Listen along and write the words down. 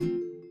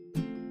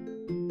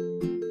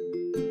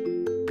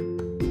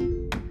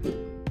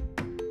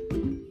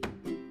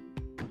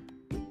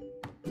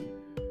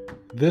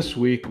This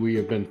week, we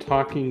have been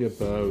talking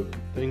about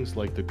things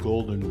like the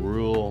golden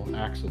rule,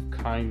 acts of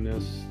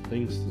kindness,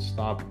 things to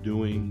stop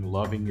doing,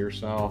 loving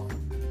yourself.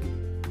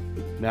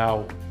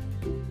 Now,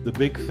 the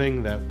big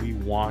thing that we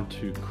want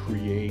to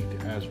create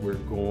as we're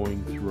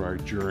going through our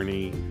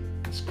journey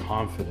is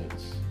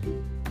confidence.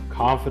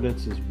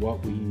 Confidence is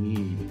what we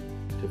need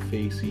to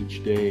face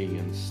each day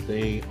and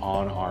stay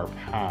on our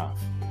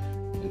path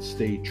and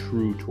stay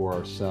true to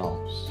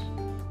ourselves.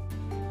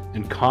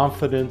 And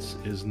confidence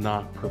is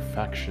not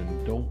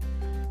perfection. Don't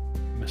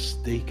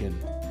mistaken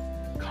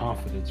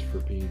confidence for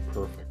being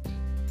perfect.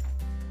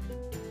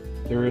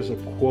 There is a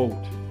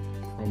quote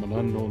from an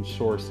unknown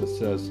source that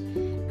says,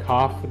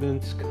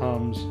 "Confidence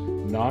comes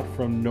not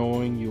from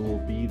knowing you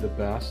will be the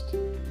best,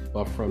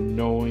 but from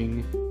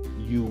knowing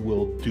you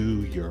will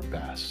do your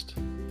best."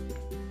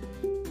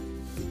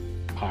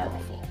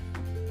 Powerful.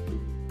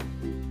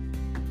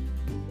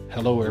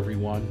 Hello,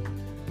 everyone.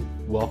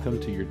 Welcome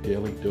to your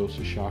daily dose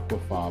of Shakwa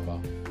Fava.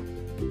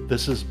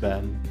 This is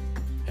Ben,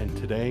 and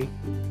today,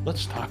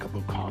 let's talk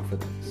about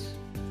confidence.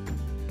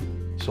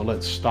 So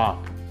let's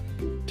stop,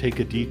 take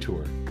a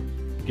detour,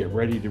 get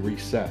ready to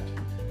reset,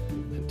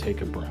 and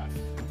take a breath.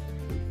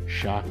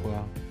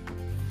 Shakwa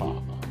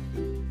Fava.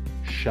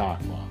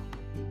 Shakwa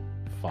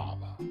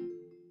Fava.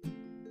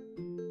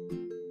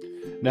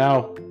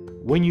 Now,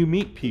 when you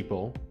meet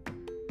people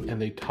and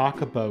they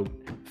talk about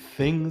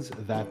things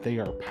that they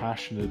are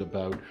passionate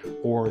about,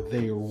 or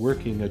they are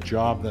working a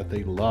job that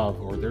they love,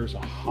 or there's a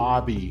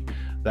hobby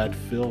that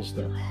fills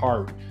their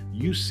heart,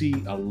 you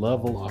see a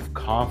level of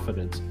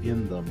confidence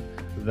in them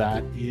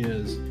that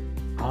is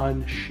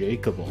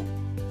unshakable.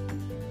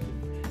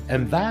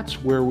 And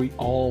that's where we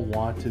all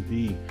want to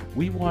be.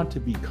 We want to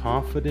be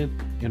confident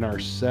in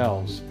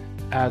ourselves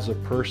as a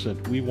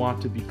person. We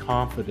want to be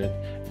confident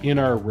in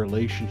our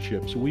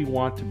relationships. We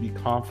want to be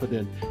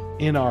confident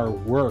in our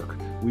work.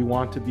 We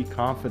want to be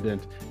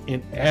confident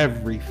in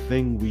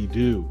everything we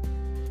do.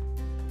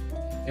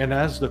 And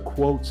as the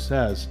quote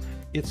says,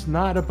 it's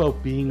not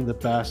about being the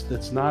best.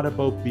 It's not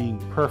about being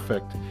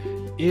perfect.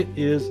 It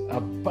is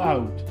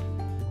about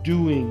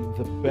doing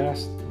the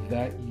best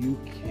that you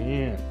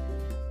can.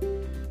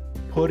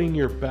 Putting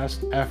your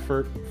best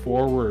effort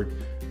forward.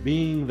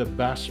 Being the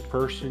best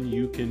person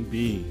you can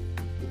be.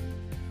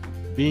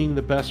 Being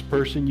the best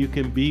person you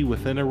can be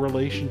within a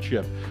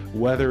relationship,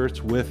 whether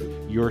it's with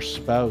your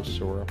spouse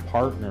or a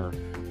partner,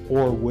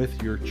 or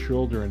with your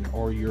children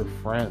or your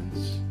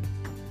friends.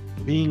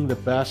 Being the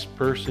best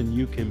person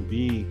you can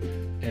be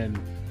and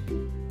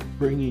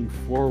bringing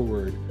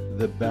forward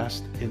the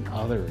best in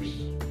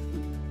others.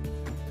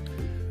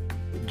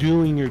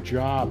 Doing your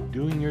job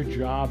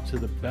to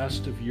the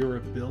best of your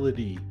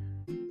ability,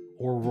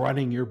 or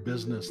running your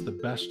business the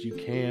best you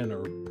can,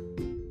 or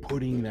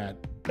putting that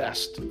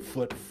best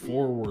foot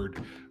forward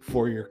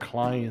for your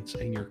clients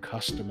and your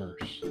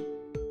customers.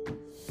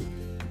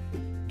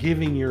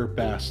 Giving your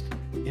best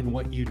in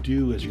what you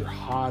do as your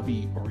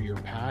hobby or your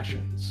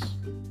passions.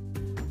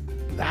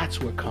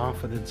 That's what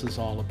confidence is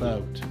all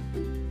about.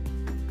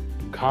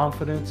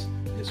 Confidence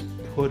is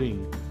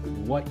putting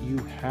what you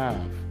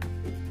have,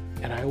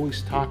 and I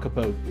always talk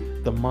about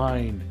the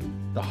mind,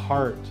 the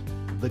heart,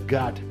 the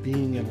gut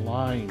being in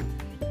line.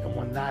 And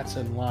when that's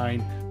in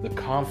line, the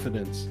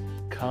confidence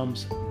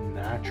comes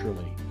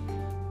naturally.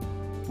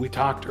 We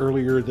talked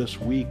earlier this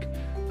week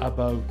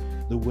about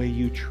the way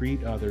you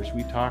treat others.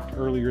 We talked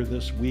earlier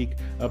this week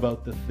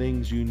about the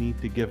things you need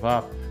to give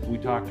up. We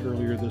talked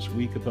earlier this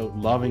week about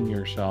loving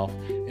yourself,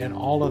 and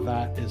all of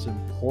that is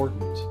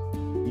important.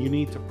 You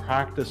need to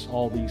practice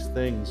all these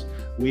things.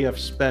 We have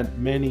spent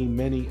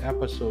many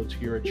episodes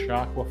here at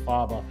Shakwa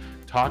Fava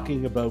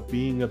talking about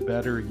being a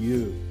better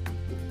you.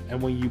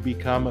 And when you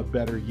become a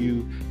better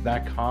you,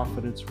 that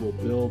confidence will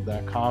build,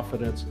 that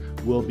confidence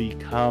will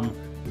become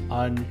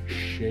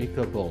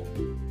unshakable.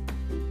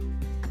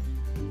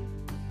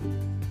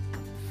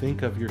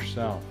 Think of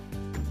yourself.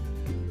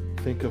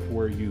 Think of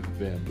where you've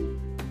been.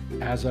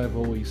 As I've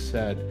always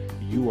said,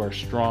 you are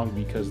strong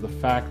because the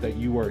fact that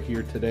you are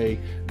here today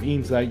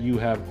means that you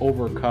have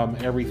overcome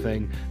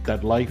everything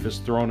that life has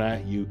thrown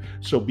at you.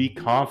 So be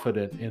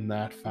confident in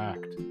that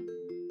fact.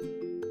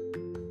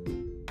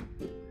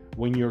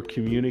 When you're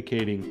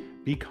communicating,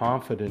 be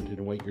confident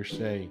in what you're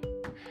saying.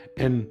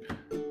 And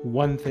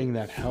one thing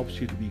that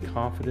helps you to be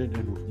confident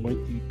in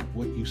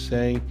what you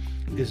say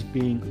is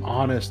being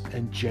honest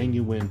and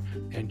genuine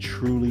and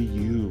truly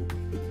you.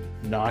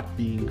 Not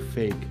being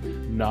fake,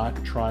 not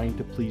trying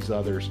to please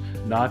others,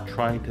 not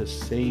trying to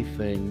say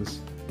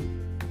things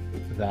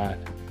that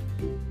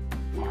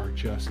are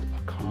just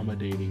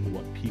accommodating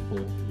what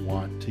people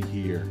want to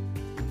hear.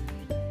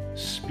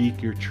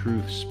 Speak your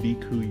truth,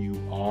 speak who you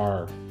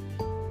are.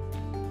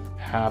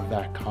 Have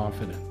that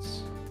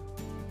confidence.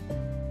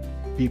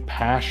 Be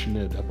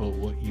passionate about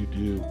what you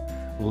do.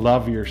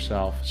 Love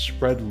yourself.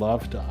 Spread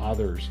love to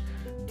others.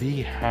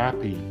 Be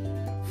happy.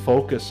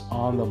 Focus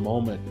on the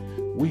moment.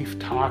 We've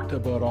talked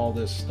about all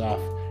this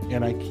stuff,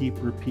 and I keep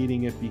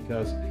repeating it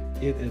because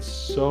it is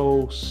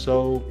so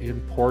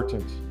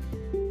important.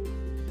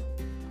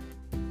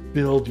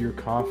 Build your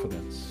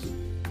confidence.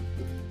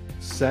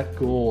 Set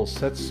goals,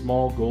 set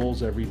small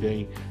goals every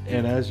day,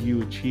 and as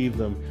you achieve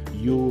them,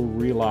 you will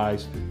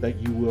realize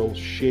that you will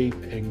shape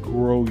and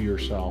grow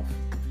yourself,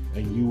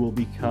 and you will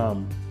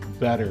become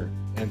better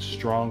and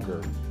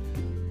stronger,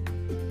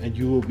 and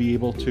you will be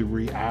able to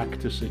react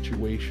to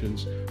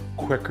situations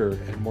quicker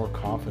and more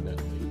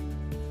confidently.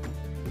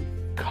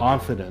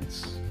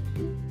 Confidence,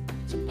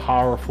 it's a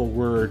powerful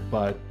word,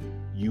 but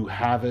you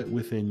have it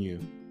within you,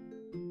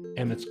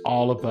 and it's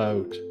all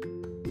about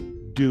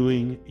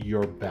doing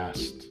your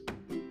best.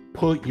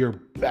 Put your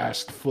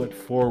best foot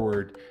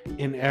forward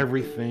in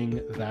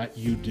everything that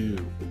you do.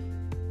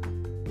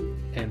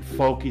 And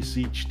focus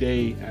each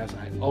day, as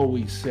I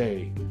always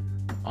say,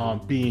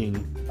 on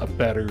being a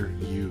better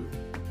you.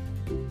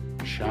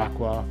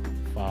 Shakwa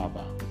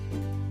Faba.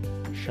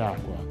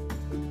 Shakwa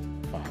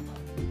Faba.